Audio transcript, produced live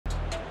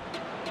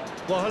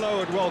Well, hello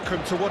and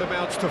welcome to what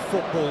amounts to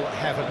football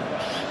heaven.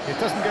 It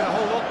doesn't get a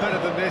whole lot better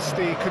than this.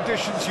 The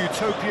conditions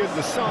utopian,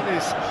 the sun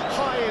is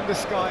high in the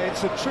sky,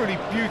 it's a truly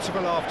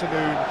beautiful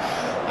afternoon,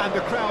 and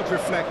the crowd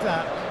reflect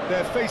that.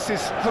 Their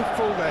faces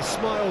hopeful, their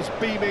smiles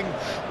beaming,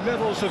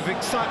 levels of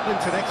excitement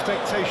and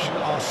expectation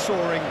are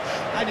soaring,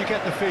 and you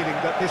get the feeling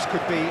that this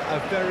could be a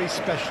very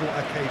special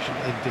occasion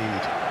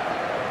indeed.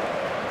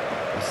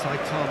 The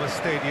Saitama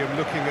Stadium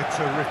looking a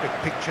terrific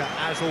picture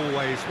as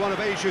always, one of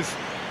Asia's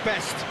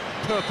best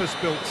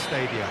purpose-built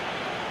stadia.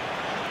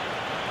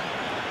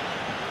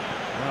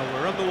 Well,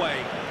 we're on the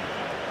way.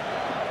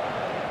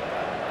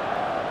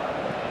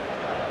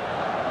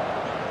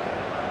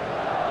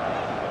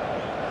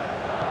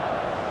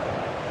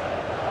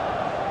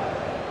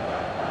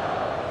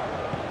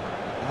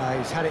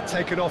 He's had it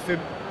taken off him.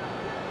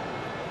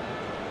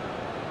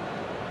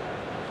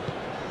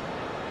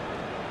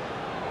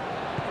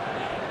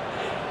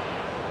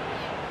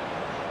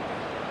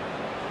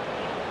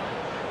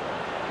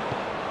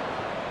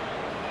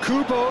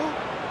 Kubo.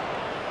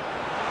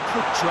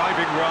 Good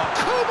driving run.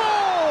 Kubo!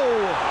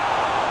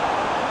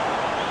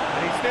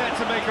 And he's there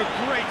to make a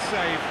great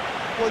save.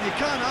 Well, you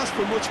can't ask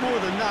for much more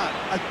than that.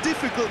 A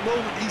difficult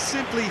moment he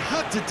simply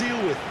had to deal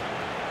with.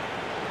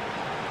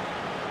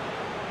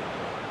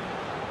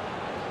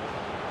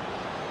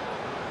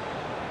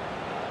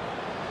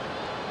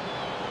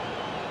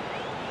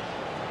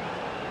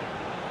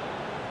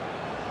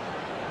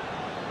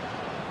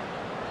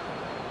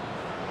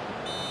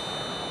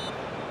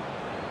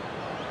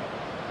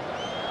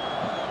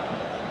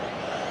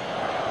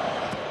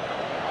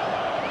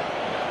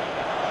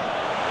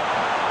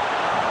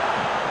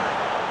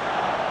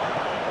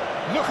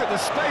 Look at the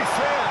space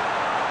here.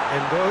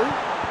 Endo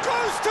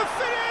goes to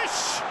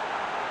finish!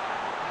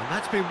 And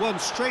that's been won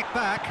straight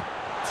back.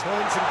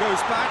 Turns and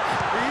goes back.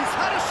 He's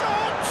had a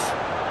shot!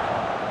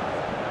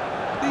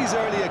 These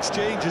early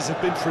exchanges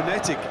have been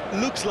frenetic.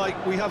 Looks like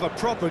we have a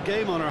proper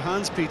game on our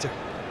hands, Peter.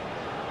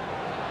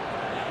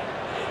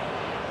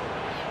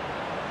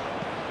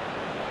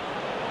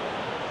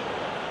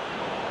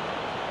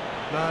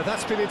 No,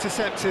 that's been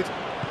intercepted.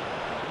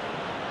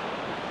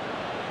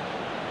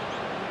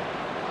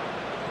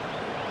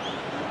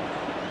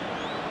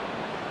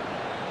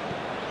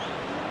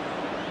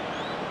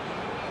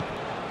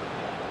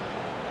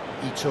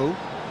 Ito.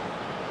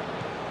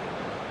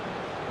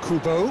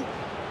 Kubo.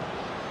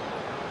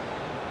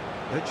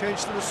 No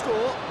change to the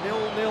score,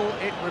 0-0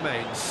 it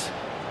remains.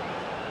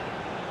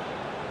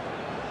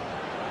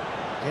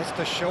 Gets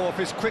to show off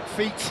his quick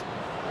feet.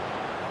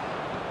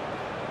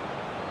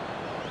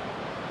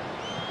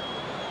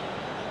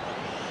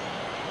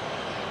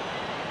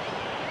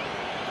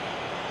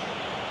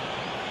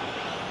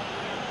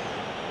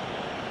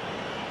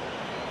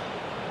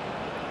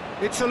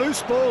 It's a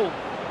loose ball.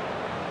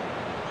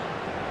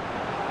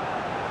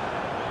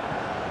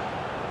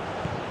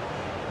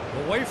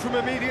 Away from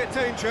immediate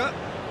danger.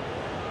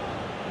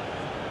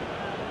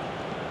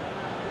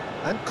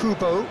 And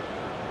Kubo.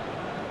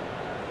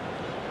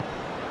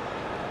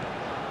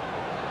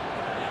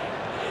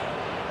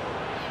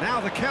 Now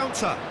the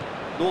counter.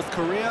 North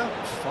Korea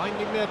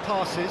finding their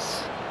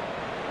passes.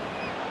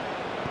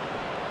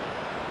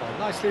 Well,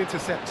 nicely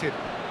intercepted.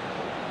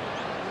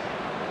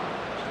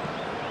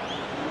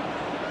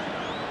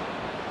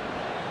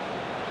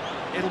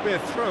 It'll be a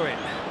throw-in.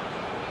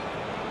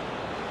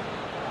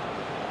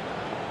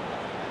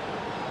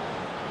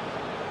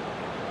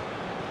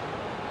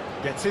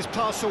 Gets his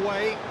pass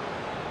away.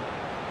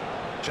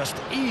 Just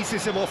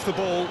eases him off the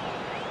ball.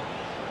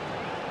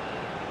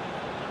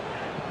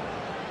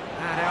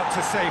 And out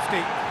to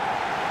safety.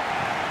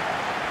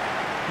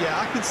 Yeah,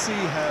 I can see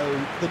how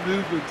the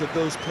movement of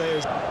those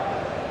players...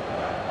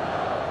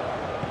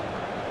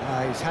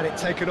 He's had it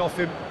taken off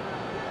him.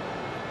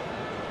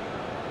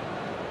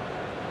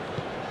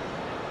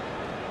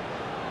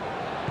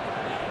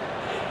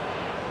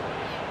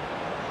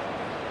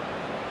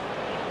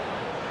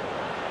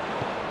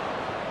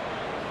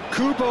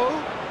 Kubo.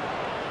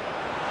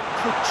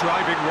 Good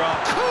driving run.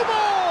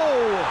 Kubo!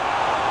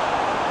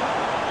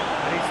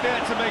 And he's there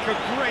to make a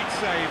great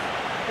save.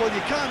 Well,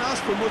 you can't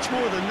ask for much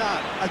more than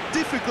that. A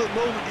difficult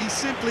moment he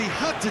simply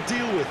had to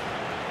deal with.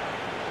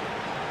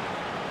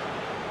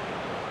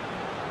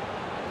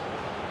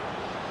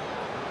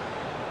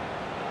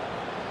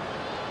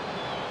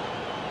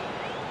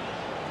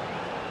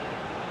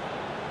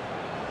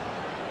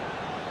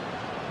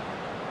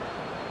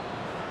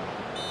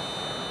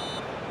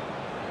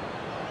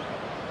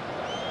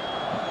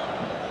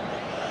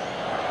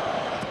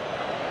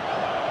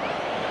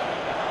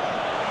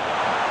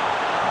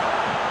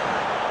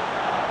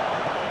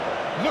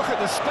 Look at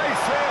the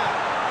space here.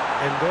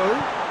 Endo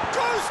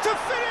goes to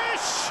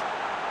finish!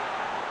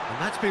 And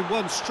that's been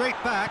won straight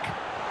back.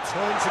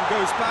 Turns and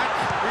goes back.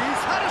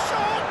 He's had a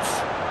shot!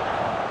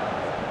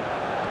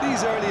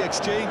 These early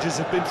exchanges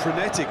have been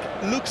frenetic.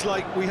 Looks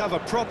like we have a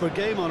proper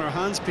game on our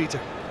hands,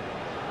 Peter.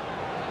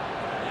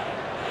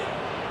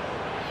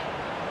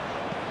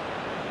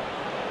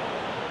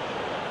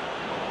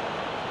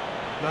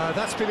 No,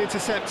 that's been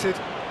intercepted.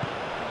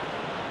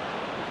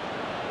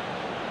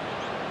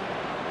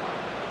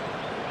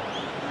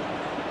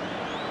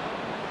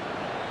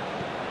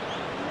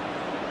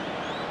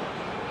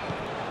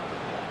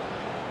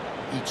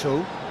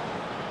 Ito.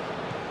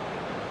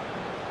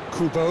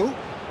 Kubo.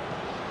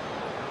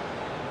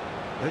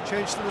 No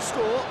change to the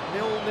score,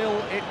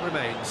 0-0 it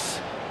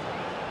remains.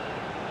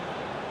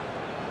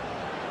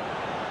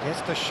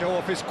 Gets to show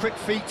off his quick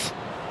feet.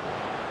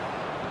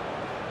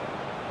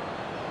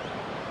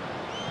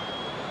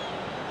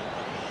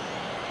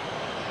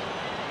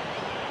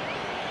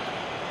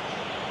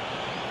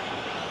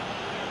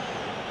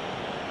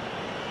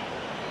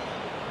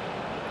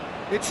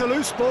 It's a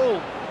loose ball.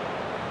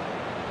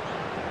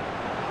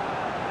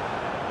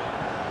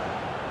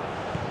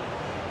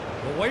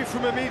 Away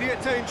from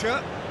immediate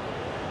danger.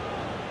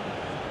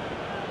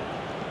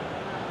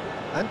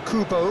 And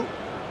Kubo.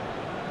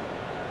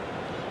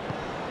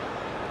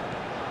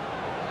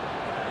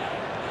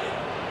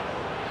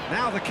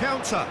 Now the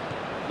counter.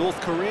 North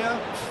Korea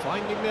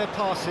finding their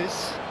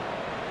passes.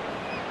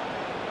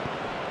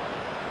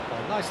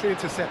 Oh, nicely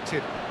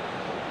intercepted.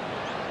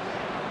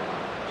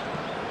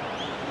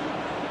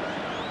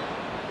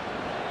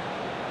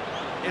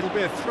 It'll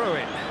be a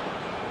throw-in.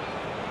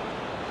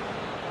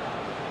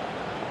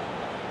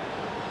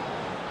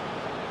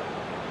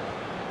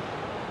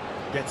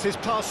 Gets his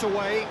pass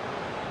away.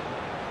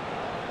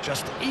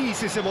 Just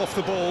eases him off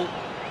the ball.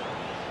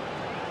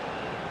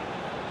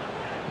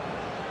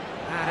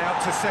 And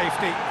out to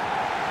safety.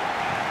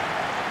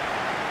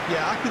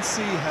 Yeah, I can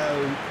see how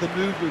the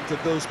movement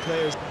of those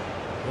players...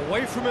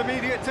 Away from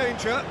immediate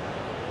danger.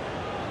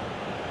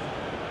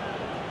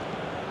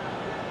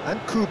 And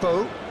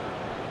Kubo.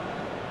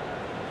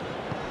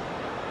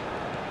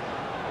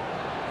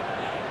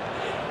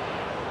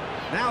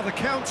 Now the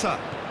counter.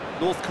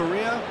 North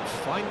Korea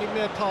finding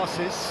their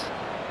passes.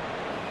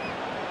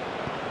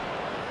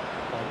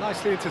 Oh,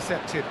 nicely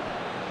intercepted.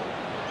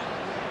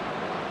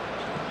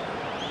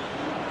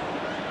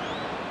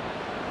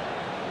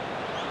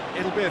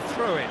 It'll be a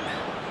throw-in.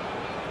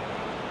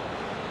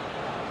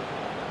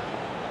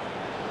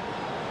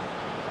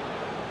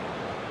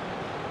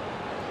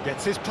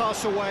 Gets his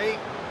pass away.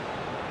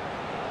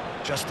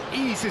 Just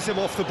eases him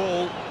off the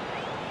ball.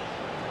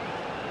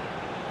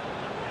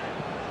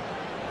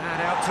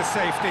 And out to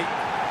safety.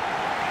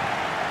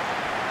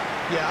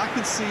 Yeah, I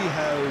can see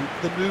how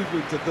the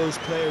movement of those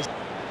players...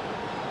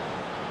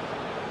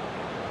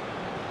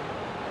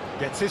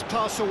 Gets his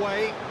pass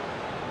away.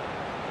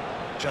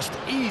 Just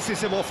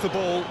eases him off the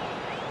ball.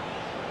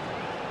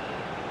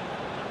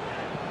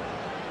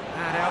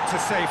 And out to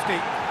safety.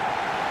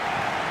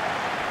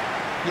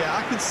 Yeah,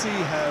 I can see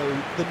how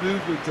the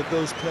movement of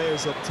those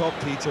players up top,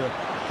 Peter,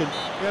 can...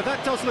 Yeah,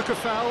 that does look a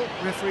foul.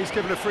 Referee's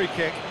given a free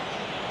kick.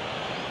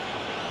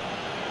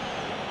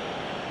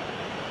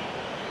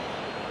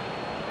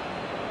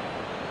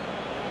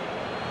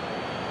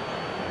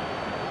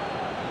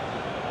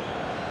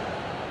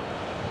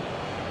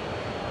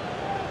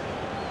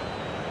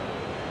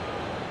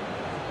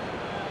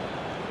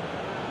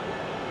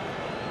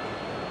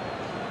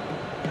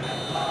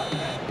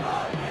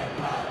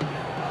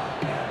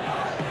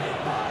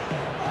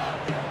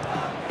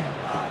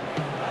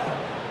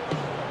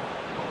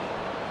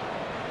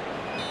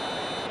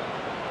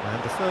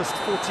 And the first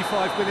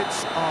 45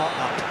 minutes are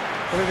up.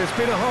 Well, it has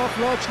been a half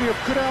largely of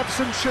could-haves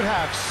and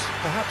should-haves.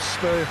 Perhaps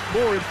the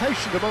more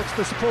impatient amongst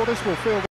the supporters will feel